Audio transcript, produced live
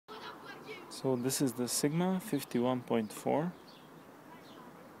So this is the Sigma 51.4.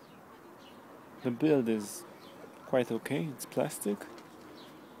 The build is quite okay, it's plastic.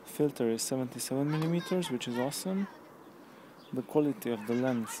 Filter is 77mm, which is awesome. The quality of the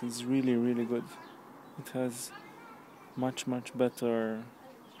lens is really good. It has much better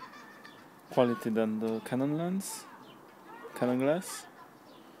quality than the Canon lens, Canon glass.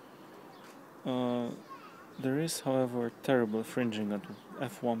 There is, however, terrible fringing at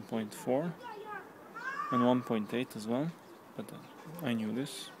f1.4 and 1.8 as well, but I knew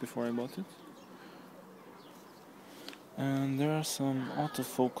this before I bought it. And there are some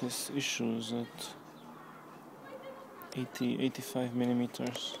autofocus issues at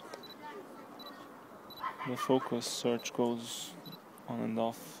 85mm. The focus search goes on and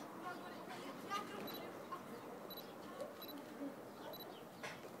off.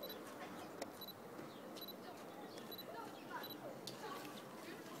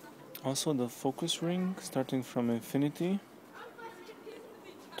 Also, the focus ring, starting from infinity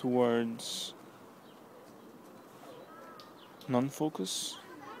towards non-focus,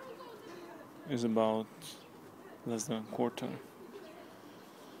 is about less than a quarter.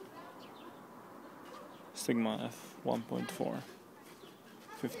 Sigma F1.4,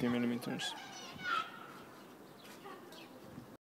 50mm.